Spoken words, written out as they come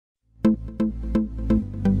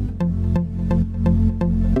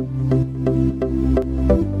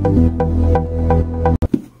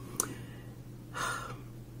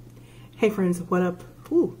Hey friends, what up?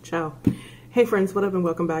 Ooh, ciao. Hey friends, what up and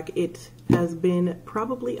welcome back. It has been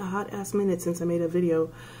probably a hot ass minute since I made a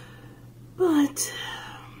video, but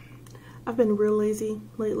I've been real lazy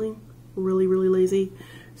lately. Really lazy.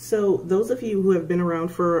 So those of you who have been around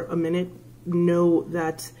for a minute know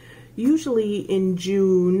that usually in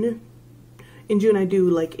June I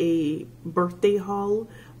do like a birthday haul.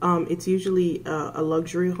 It's usually a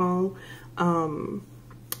luxury haul.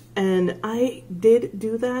 And I did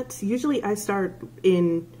do that. Usually I start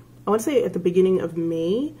in, I want to say at the beginning of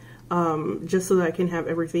May, just so that I can have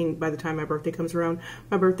everything by the time my birthday comes around.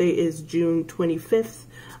 My birthday is June 25th.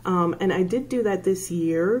 And I did do that this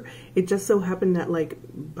year. It just so happened that like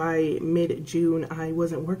by mid-June I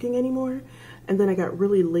wasn't working anymore. And then I got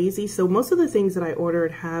really lazy. So most of the things that I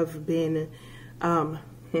ordered have been,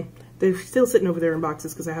 they're still sitting over there in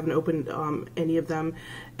boxes because I haven't opened any of them.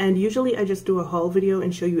 And usually I just do a haul video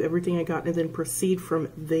and show you everything I got and then proceed from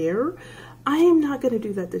there. I am not going to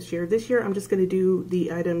do that this year. This year I'm just going to do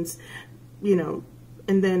the items, you know,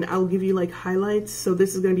 and then I'll give you like highlights. So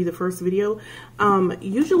this is going to be the first video.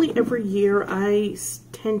 Usually every year I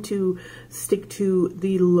tend to stick to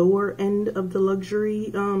the lower end of the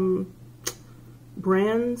luxury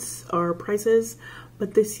brands or prices.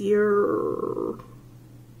 But this year,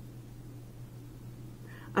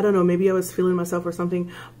 I don't know, maybe I was feeling myself or something,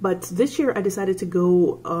 but this year I decided to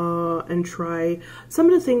go and try some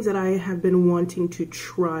of the things that I have been wanting to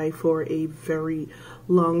try for a very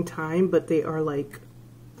long time, but they are like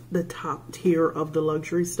the top tier of the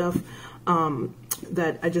luxury stuff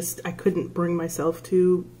that I couldn't bring myself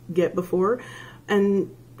to get before.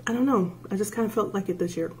 And I don't know, I just kind of felt like it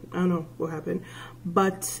this year. I don't know what happened,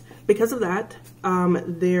 but because of that,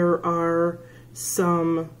 there are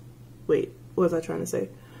some, wait, what was I trying to say?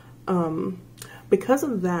 Because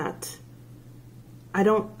of that, I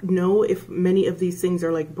don't know if many of these things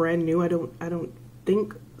are like brand new. I don't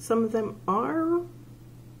think some of them are.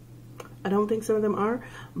 I don't think some of them are,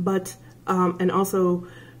 but, and also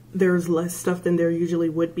there's less stuff than there usually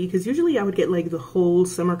would be, because usually I would get like the whole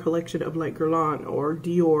summer collection of like Guerlain or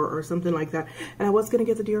Dior or something like that. And I was going to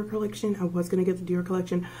get the Dior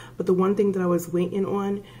collection. But the one thing that I was waiting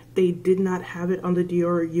on, they did not have it on the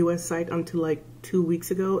Dior US site until like 2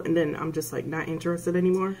 weeks ago. And then I'm just like not interested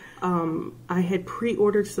anymore. I had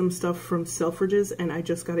pre-ordered some stuff from Selfridges and I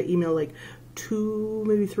just got an email like 2,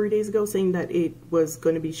 maybe 3 days ago saying that it was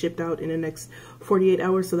going to be shipped out in the next 48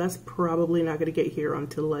 hours. So that's probably not going to get here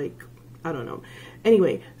until like, I don't know.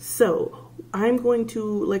 Anyway, so I'm going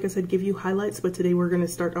to, like I said, give you highlights, but today we're going to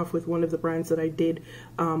start off with one of the brands that I did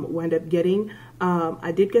wind up getting.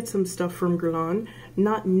 I did get some stuff from Guerlain,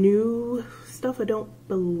 not new stuff, I don't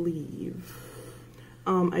believe.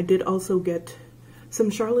 I did also get some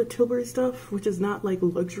Charlotte Tilbury stuff, which is not like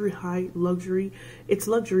luxury, high luxury. It's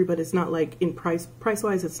luxury, but it's not like in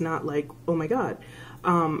price-wise, it's not like, oh my God.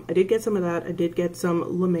 I did get some of that. I did get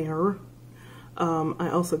some La Mer. I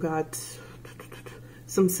also got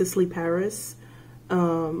some Sisley Paris.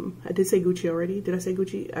 I did say Gucci already. Did I say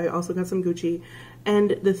Gucci? I also got some Gucci.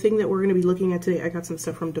 And the thing that we're going to be looking at today, I got some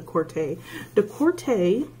stuff from Decorte.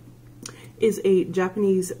 Decorte is a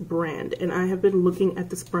Japanese brand, and I have been looking at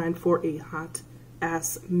this brand for a hot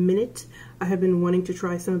ass minute. I have been wanting to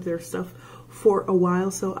try some of their stuff for a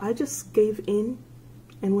while, so I just gave in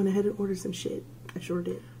and went ahead and ordered some shit. I sure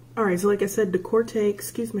did. Alright, so like I said, Decorte,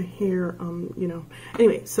 excuse my hair, you know.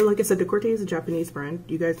 Anyway, so like I said, Decorte is a Japanese brand.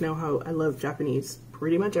 You guys know how I love Japanese,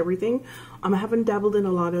 pretty much everything. I haven't dabbled in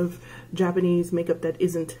a lot of Japanese makeup that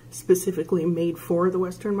isn't specifically made for the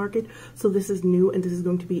Western market, so this is new and this is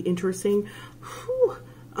going to be interesting. Whew.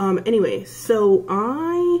 Anyway, so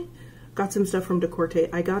I got some stuff from Decorte.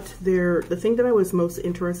 I got the thing that I was most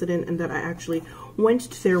interested in and that I actually went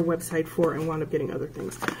to their website for and wound up getting other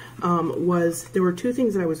things, there were two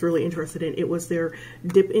things that I was really interested in. It was their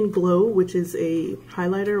Dip in Glow, which is a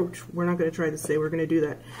highlighter, which we're not going to try this today. We're going to do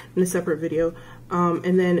that in a separate video.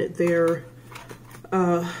 And then their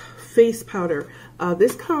face powder.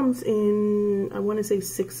 This comes in, I want to say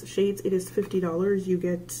 6 shades. It is $50. You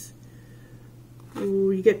get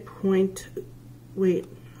wait,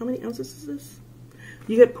 how many ounces is this?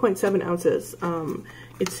 You get 0.7 ounces.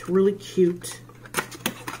 It's really cute.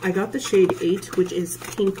 I got the shade 8, which is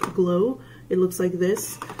Pink Glow. It looks like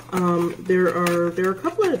this. There are a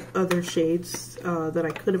couple of other shades that I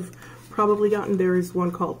could have probably gotten. There is one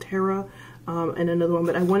called Terra and another one,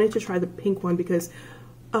 but I wanted to try the pink one because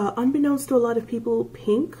unbeknownst to a lot of people,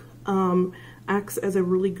 pink acts as a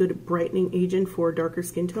really good brightening agent for darker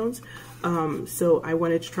skin tones. So I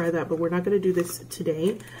wanted to try that, but we're not going to do this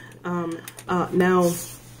today. Now,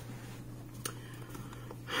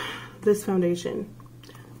 this foundation.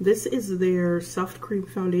 This is their soft cream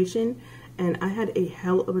foundation, and I had a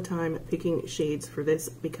hell of a time picking shades for this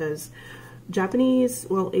because Japanese,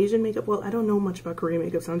 well, Asian makeup, well, I don't know much about Korean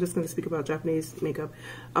makeup, so I'm just going to speak about Japanese makeup.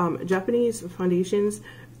 Japanese foundations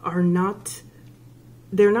are not,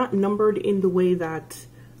 they're not numbered in the way that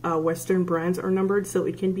Western brands are numbered, so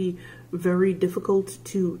it can be very difficult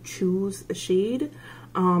to choose a shade.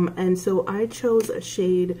 And so I chose a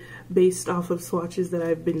shade based off of swatches that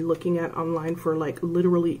I've been looking at online for like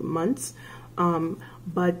literally months.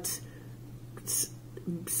 But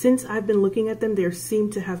since I've been looking at them, there seem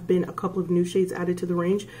to have been a couple of new shades added to the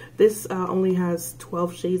range. This only has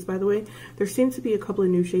 12 shades, by the way. There seems to be a couple of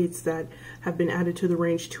new shades that have been added to the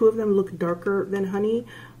range. 2 of them look darker than honey,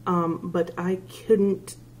 but I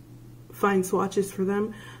couldn't find swatches for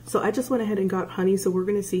them. So I just went ahead and got honey. So we're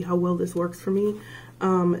going to see how well this works for me.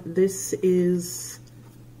 This is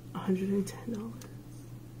 $110.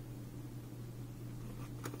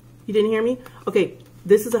 You didn't hear me? Okay,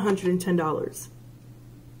 this is $110.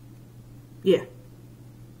 Yeah,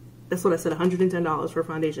 that's what I said, $110 for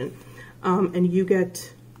foundation. And you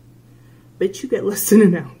get, bitch, you get less than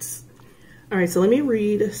an ounce. All right, so let me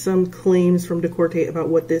read some claims from Decorte about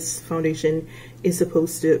what this foundation is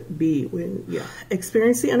supposed to be.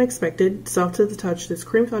 Experience the unexpected, soft to the touch. This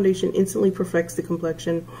cream foundation instantly perfects the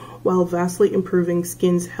complexion while vastly improving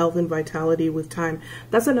skin's health and vitality with time.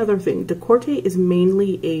 That's another thing. Decorte is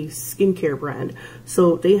mainly a skincare brand,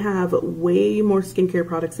 so they have way more skincare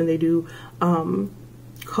products than they do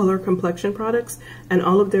color complexion products, and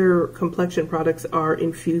all of their complexion products are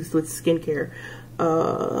infused with skincare.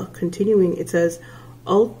 Continuing, it says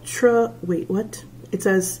it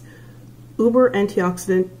says Uber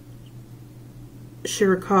antioxidant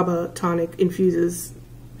Shirokaba tonic infuses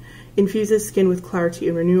skin with clarity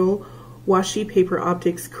and renewal. Washi paper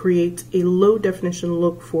optics creates a low definition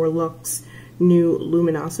look for Luxe new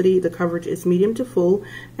luminosity. The coverage is medium to full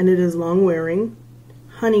and it is long wearing.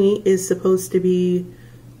 Honey is supposed to be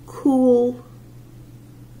cool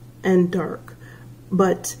and dark,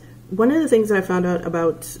 but one of the things that I found out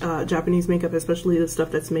about Japanese makeup, especially the stuff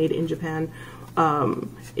that's made in Japan,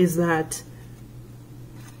 is that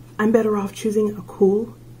I'm better off choosing a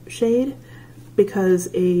cool shade because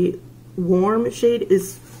a warm shade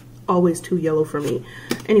is always too yellow for me.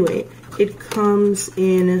 Anyway, it comes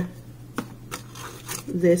in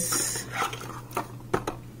this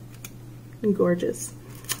gorgeous.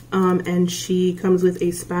 And she comes with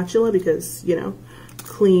a spatula because, you know,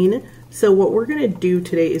 clean. So what we're going to do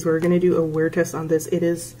today is we're going to do a wear test on this. It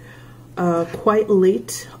is quite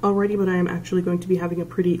late already, but I am actually going to be having a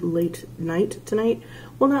pretty late night tonight.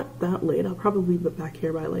 Well, not that late. I'll probably be back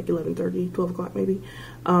here by like 11:30, 12 o'clock maybe.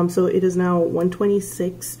 So it is now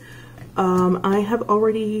 1:26. I have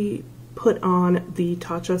already put on the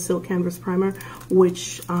Tatcha Silk Canvas Primer,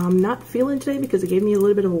 which I'm not feeling today because it gave me a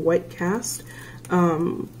little bit of a white cast,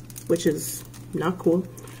 which is not cool.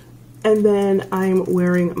 And then I'm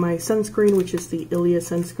wearing my sunscreen, which is the Ilia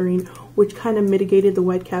sunscreen, which kind of mitigated the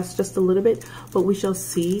white cast just a little bit, but we shall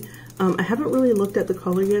see. I haven't really looked at the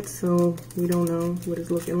color yet, so we don't know what it's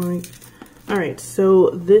looking like. All right, so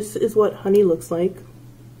this is what honey looks like.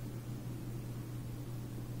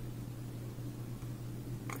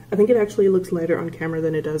 I think it actually looks lighter on camera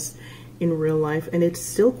than it does in real life, and it's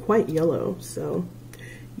still quite yellow, so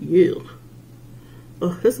yeah.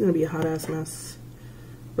 Oh, this is gonna be a hot ass mess.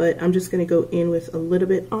 But I'm just going to go in with a little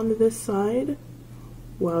bit on this side.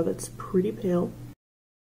 Wow, that's pretty pale.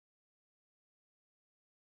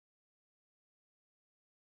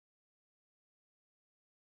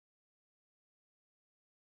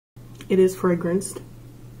 It is fragranced.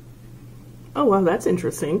 Oh wow, that's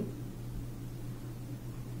interesting.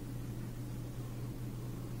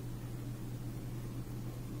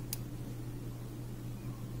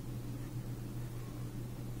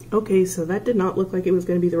 Okay, so that did not look like it was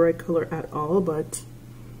going to be the right color at all, but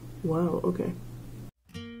wow, okay.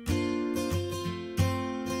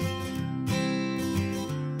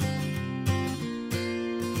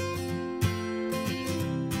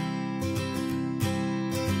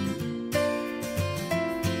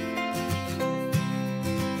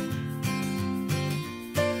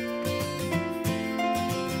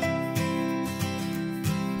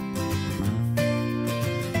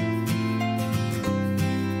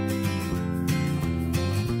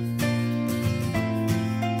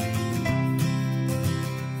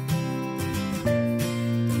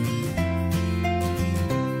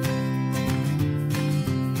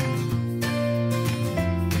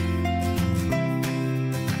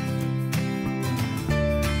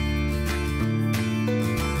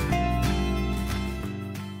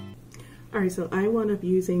 Alright, so I wound up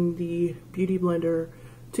using the Beauty Blender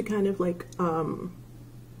to kind of like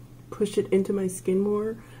push it into my skin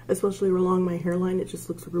more, especially along my hairline. It just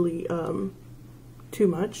looks really too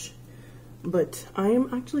much. But I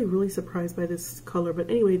am actually really surprised by this color. But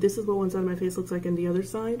anyway, this is what one side of my face looks like, and the other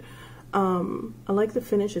side. I like the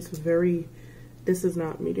finish. It's very, this is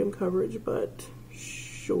not medium coverage, but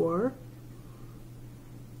sure.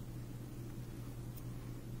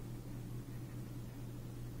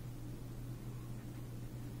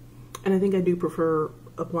 And I think I do prefer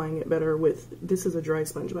applying it better with, this is a dry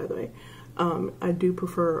sponge, by the way. I do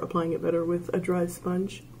prefer applying it better with a dry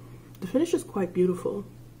sponge. The finish is quite beautiful.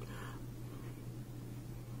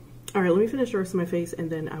 All right, let me finish the rest of my face and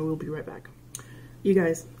then I will be right back. You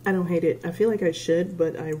guys, I don't hate it. I feel like I should,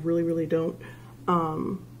 but I really, really don't.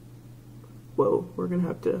 Whoa, we're gonna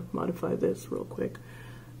have to modify this real quick.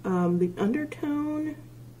 The undertone,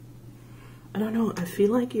 I don't know. I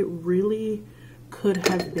feel like it really could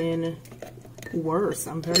have been worse.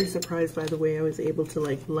 I'm very surprised by the way I was able to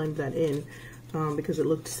like blend that in, because it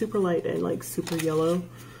looked super light and like super yellow,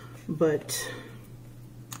 but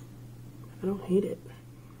I don't hate it.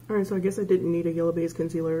 All right, so I guess I didn't need a yellow base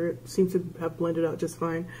concealer. It seems to have blended out just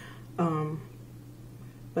fine.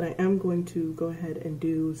 But I am going to go ahead and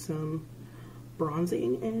do some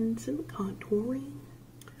bronzing and some contouring.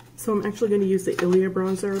 So I'm actually going to use the Ilia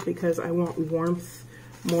bronzer because I want warmth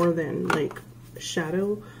more than like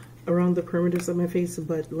shadow around the perimeters of my face.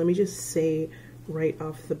 But let me just say right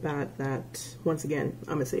off the bat that, once again,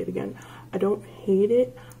 I'm gonna say it again, I don't hate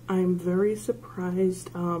it. I'm very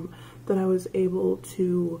surprised that I was able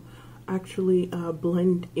to actually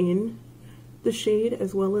blend in the shade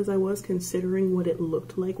as well as I was, considering what it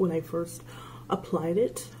looked like when I first applied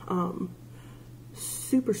it.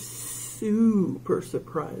 Super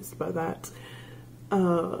surprised by that.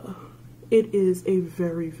 It is a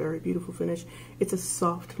very, very beautiful finish. It's a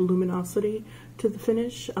soft luminosity to the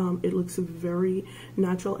finish. It looks very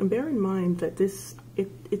natural, and bear in mind that it's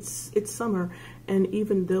summer, and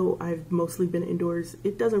even though I've mostly been indoors,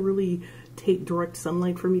 it doesn't really take direct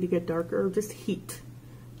sunlight for me to get darker, just heat.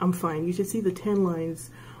 I'm fine. You should see the tan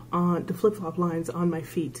lines on the flip-flop lines on my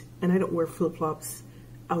feet, and I don't wear flip-flops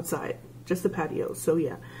outside, just the patio. So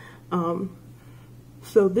yeah,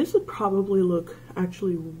 so this would probably look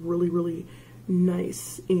actually really, really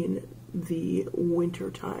nice in the winter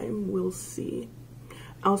time. We'll see.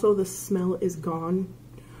 Also, the smell is gone.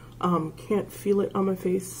 Can't feel it on my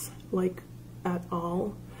face like at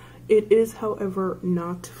all. It is, however,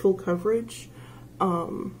 not full coverage.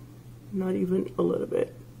 Not even a little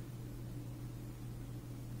bit.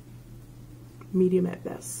 Medium at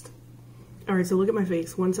best. Alright, so look at my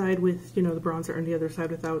face. One side with, you know, the bronzer, and the other side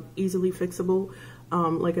without. Easily fixable.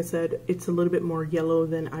 Like I said, it's a little bit more yellow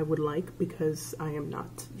than I would like because I am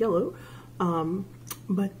not yellow.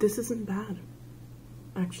 But this isn't bad.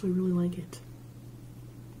 I actually really like it.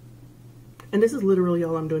 And this is literally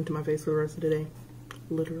all I'm doing to my face for the rest of the day.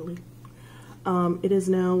 Literally. It is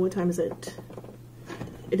now, what time is it?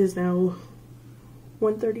 It is now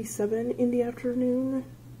 1:37 in the afternoon.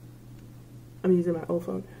 I'm using my old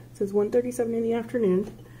phone. It says 1:37 in the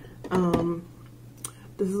afternoon.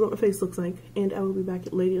 This is what my face looks like, and I will be back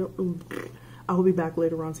later. I will be back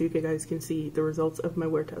later on so you guys can see the results of my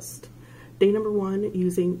wear test. Day number 1,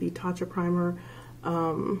 using the Tatcha primer,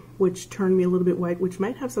 which turned me a little bit white, which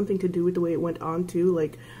might have something to do with the way it went on too.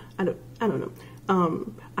 Like, I don't know.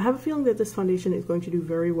 I have a feeling that this foundation is going to do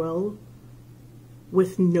very well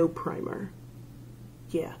with no primer.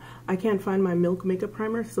 Yeah, I can't find my Milk makeup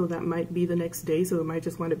primer, so that might be the next day, so it might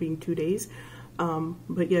just wind up being 2 days.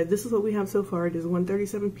 But yeah, this is what we have so far. It is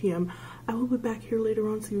 1:37 p.m. I will be back here later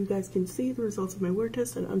on so you guys can see the results of my wear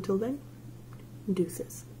test, and until then,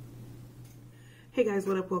 deuces. Hey guys,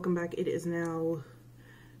 what up? Welcome back. It is now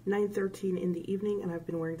 9:13 in the evening, and I've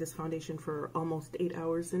been wearing this foundation for almost 8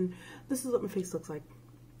 hours, and this is what my face looks like.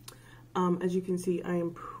 As you can see, I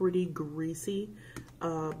am pretty greasy,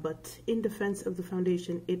 but in defense of the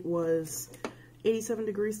foundation, it was 87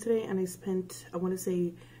 degrees today, and I spent, I want to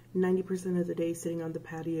say, 90% of the day sitting on the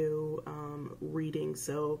patio reading.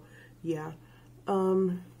 So yeah,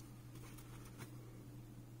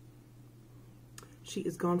 she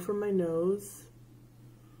is gone from my nose.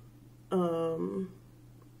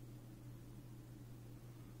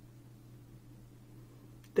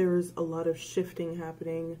 There's a lot of shifting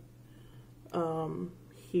happening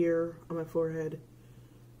here on my forehead,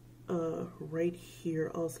 right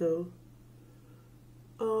here also.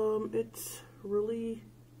 It's really,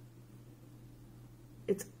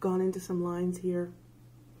 it's gone into some lines here,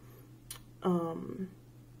 and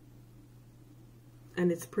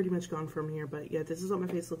it's pretty much gone from here. But yeah, this is what my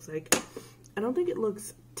face looks like. I don't think it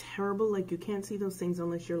looks terrible. Like, you can't see those things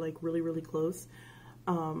unless you're like really, really close.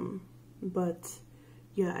 But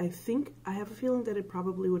yeah, I think I have a feeling that it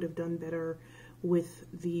probably would have done better with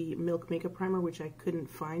the Milk Makeup Primer, which I couldn't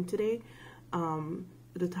find today.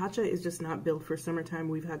 The Tatcha is just not built for summertime.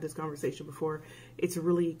 We've had this conversation before. It's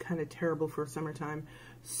really kind of terrible for summertime.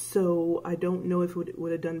 So I don't know if it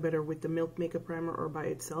would have done better with the Milk Makeup Primer or by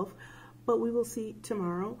itself, but we will see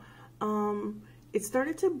tomorrow. It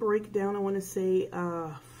started to break down, I want to say,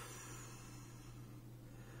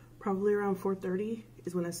 probably around 4:30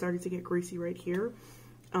 is when I started to get greasy right here.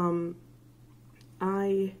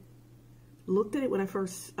 I looked at it when I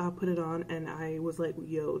first put it on, and I was like,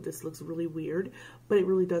 yo, this looks really weird, but it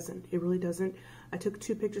really doesn't. It really doesn't. I took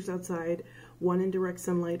 2 pictures outside, one in direct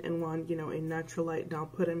sunlight and one, you know, in natural light, and I'll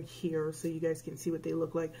put them here so you guys can see what they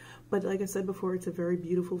look like. But like I said before, it's a very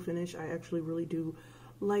beautiful finish. I actually really do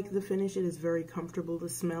like the finish. It is very comfortable. The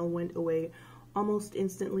smell went away almost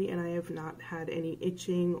instantly, and I have not had any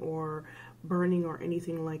itching or burning or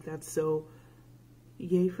anything like that, so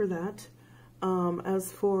yay for that.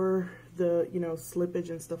 As for the, you know, slippage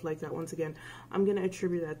and stuff like that, once again, I'm gonna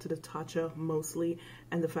attribute that to the Tatcha mostly,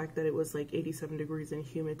 and the fact that it was like 87 degrees and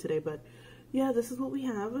humid today. But yeah, this is what we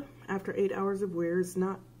have after 8 hours of wear. It's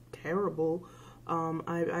not terrible.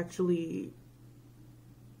 I've actually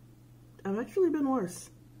been worse.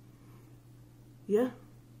 Yeah,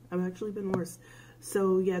 I've actually been worse.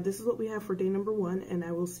 So yeah, this is what we have for day number 1, and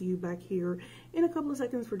I will see you back here in a couple of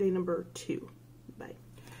seconds for day number 2. Bye.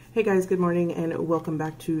 Hey guys, good morning and welcome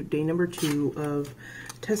back to day number 2 of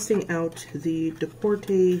testing out the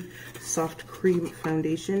Decorte Soft Cream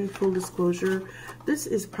Foundation. Full disclosure, this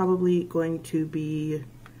is probably going to be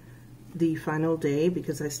the final day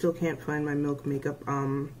because I still can't find my Milk Makeup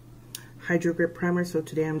Hydro Grip Primer, so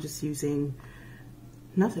today I'm just using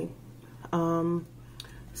nothing.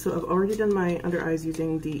 So I've already done my under eyes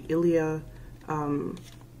using the Ilia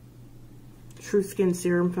True Skin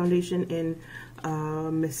Serum Foundation in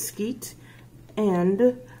Mesquite,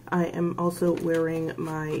 and I am also wearing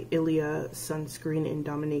my Ilia sunscreen in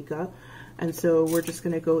Dominica, and so we're just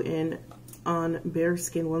going to go in on bare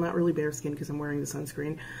skin. Well, not really bare skin because I'm wearing the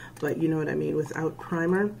sunscreen, but you know what I mean, without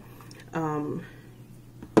primer, and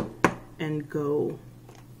go.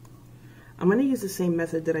 I'm going to use the same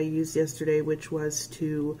method that I used yesterday, which was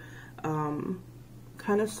to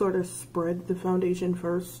kind of sort of spread the foundation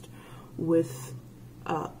first with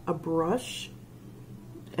a brush,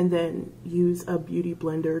 and then use a beauty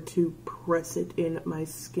blender to press it in my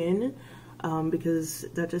skin, because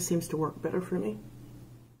that just seems to work better for me.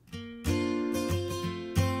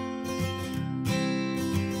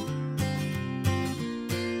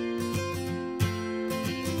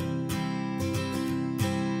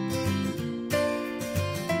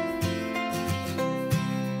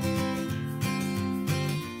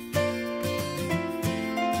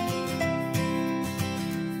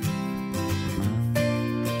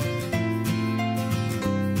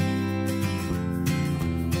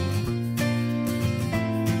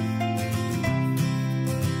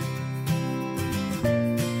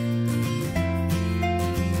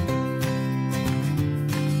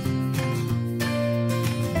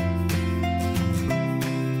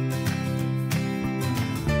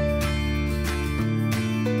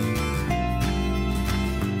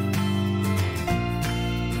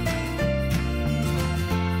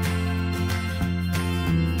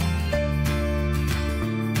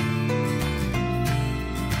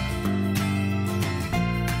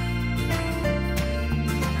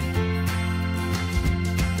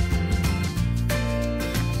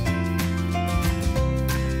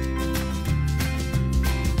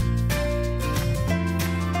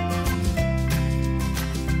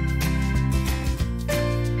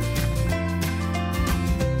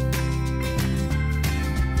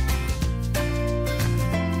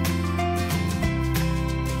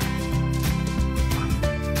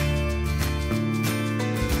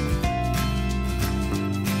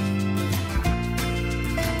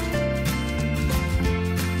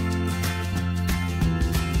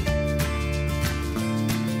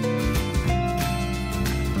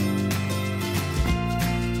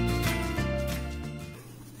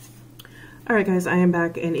 Alright guys, I am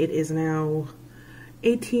back and it is now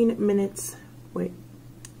 18 minutes,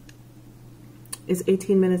 it's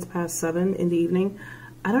 18 minutes past 7 in the evening.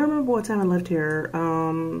 I don't remember what time I left here,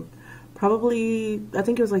 probably, I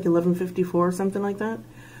think it was like 11:54 or something like that.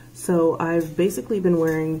 So I've basically been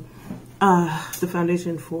wearing the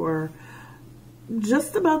foundation for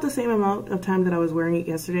just about the same amount of time that I was wearing it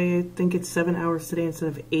yesterday. I think it's 7 hours today instead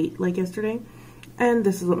of 8 like yesterday. And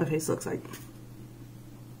this is what my face looks like.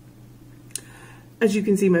 As you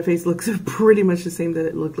can see, my face looks pretty much the same that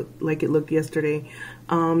it looked yesterday.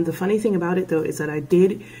 The funny thing about it though is that I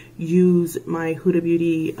did use my Huda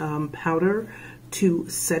Beauty powder to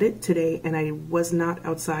set it today, and I was not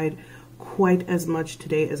outside quite as much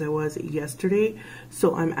today as I was yesterday,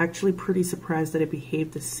 so I'm actually pretty surprised that it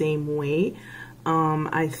behaved the same way.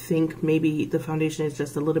 I think maybe the foundation is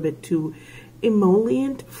just a little bit too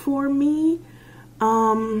emollient for me.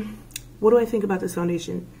 What do I think about this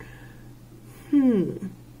foundation?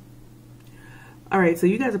 Alright, so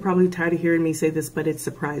you guys are probably tired of hearing me say this, but it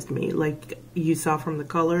surprised me. Like you saw from the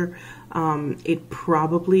color, it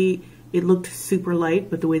looked super light,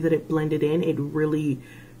 but the way that it blended in, it really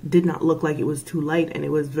did not look like it was too light, and it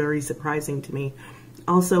was very surprising to me.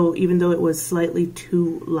 Also, even though it was slightly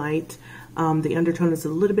too light, the undertone is a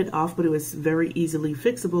little bit off, but it was very easily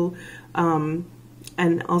fixable.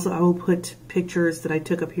 And also I will put pictures that I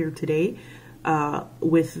took up here today.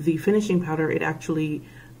 With the finishing powder, it actually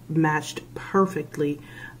matched perfectly.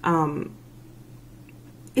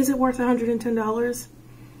 Is it worth $110?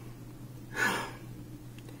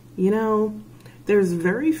 You know, there's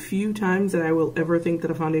very few times that I will ever think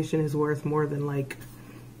that a foundation is worth more than like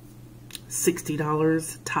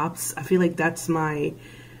 $60 tops. I feel like that's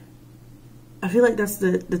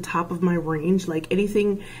the top of my range. Like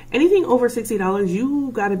anything over $60,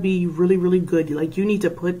 you gotta be really, really good. Like you need to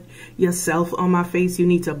put yourself on my face. You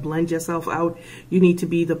need to blend yourself out. You need to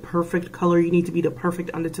be the perfect color. You need to be the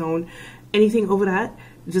perfect undertone. Anything over that,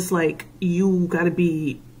 just like you gotta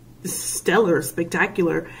be stellar,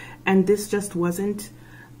 spectacular. And this just wasn't.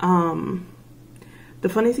 The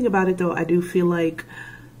funny thing about it though, I do feel like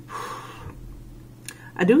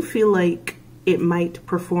it might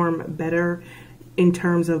perform better in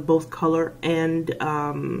terms of both color and,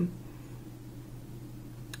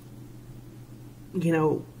 you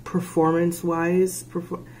know, performance-wise.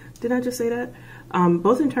 Did I just say that?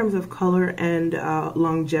 Both in terms of color and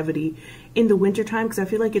longevity in the wintertime, because I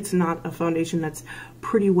feel like it's not a foundation that's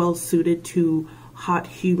pretty well suited to hot,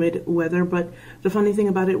 humid weather. But the funny thing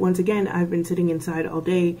about it, once again, I've been sitting inside all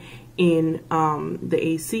day in the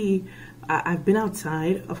AC. I've been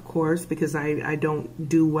outside, of course, because I don't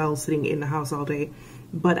do well sitting in the house all day,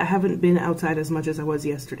 but I haven't been outside as much as I was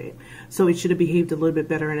yesterday. So it should have behaved a little bit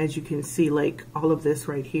better. And as you can see, like all of this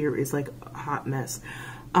right here is like a hot mess.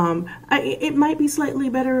 It might be slightly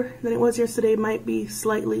better than it was yesterday. It might be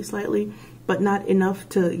slightly, but not enough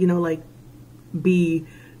to, you know, like be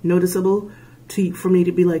noticeable for me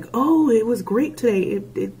to be like, oh, it was great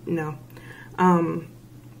today. No.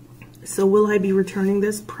 So will I be returning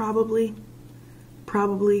this? Probably,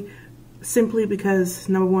 simply because,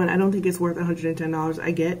 number one, I don't think it's worth $110. I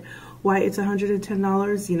get why it's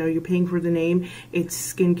 $110. You know, you're paying for the name. It's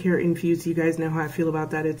skincare infused. You guys know how I feel about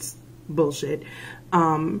that. It's bullshit.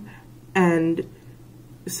 And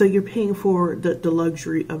so you're paying for the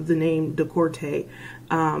luxury of the name Decorte.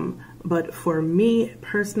 But for me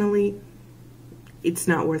personally, it's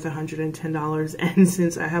not worth $110. And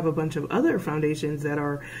since I have a bunch of other foundations that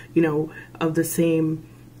are, you know, of the same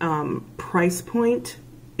price point,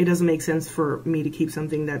 it doesn't make sense for me to keep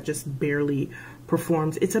something that just barely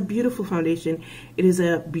performs. It's a beautiful foundation. It is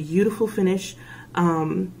a beautiful finish.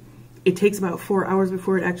 It takes about 4 hours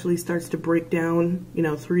before it actually starts to break down, you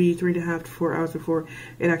know, 3.5 to 4 hours before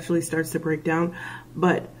it actually starts to break down.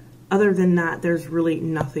 But other than that, there's really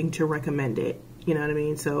nothing to recommend it. You know what I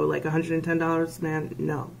mean? So like $110, man,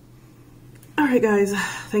 no. All right, guys,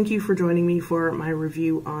 thank you for joining me for my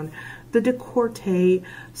review on the Decorte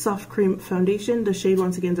Soft Cream Foundation. The shade,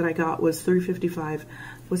 once again, that I got was 355.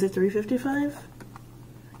 Was it 355?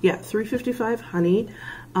 Yeah, 355 Honey.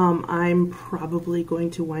 I'm probably going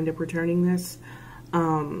to wind up returning this.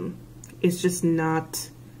 It's just not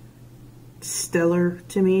stellar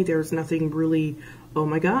to me. There's nothing really, oh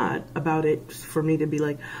my God, about it for me to be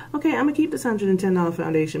like, okay, I'm gonna keep this $110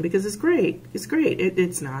 foundation because it's great. It's great.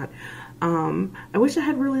 It's not. I wish I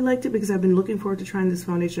had really liked it because I've been looking forward to trying this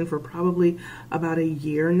foundation for probably about a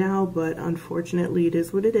year now, but unfortunately it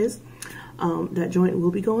is what it is. That joint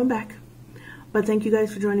will be going back. But thank you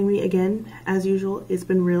guys for joining me again. As usual, it's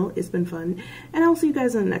been real, it's been fun, and I'll see you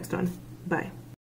guys in the next one. Bye.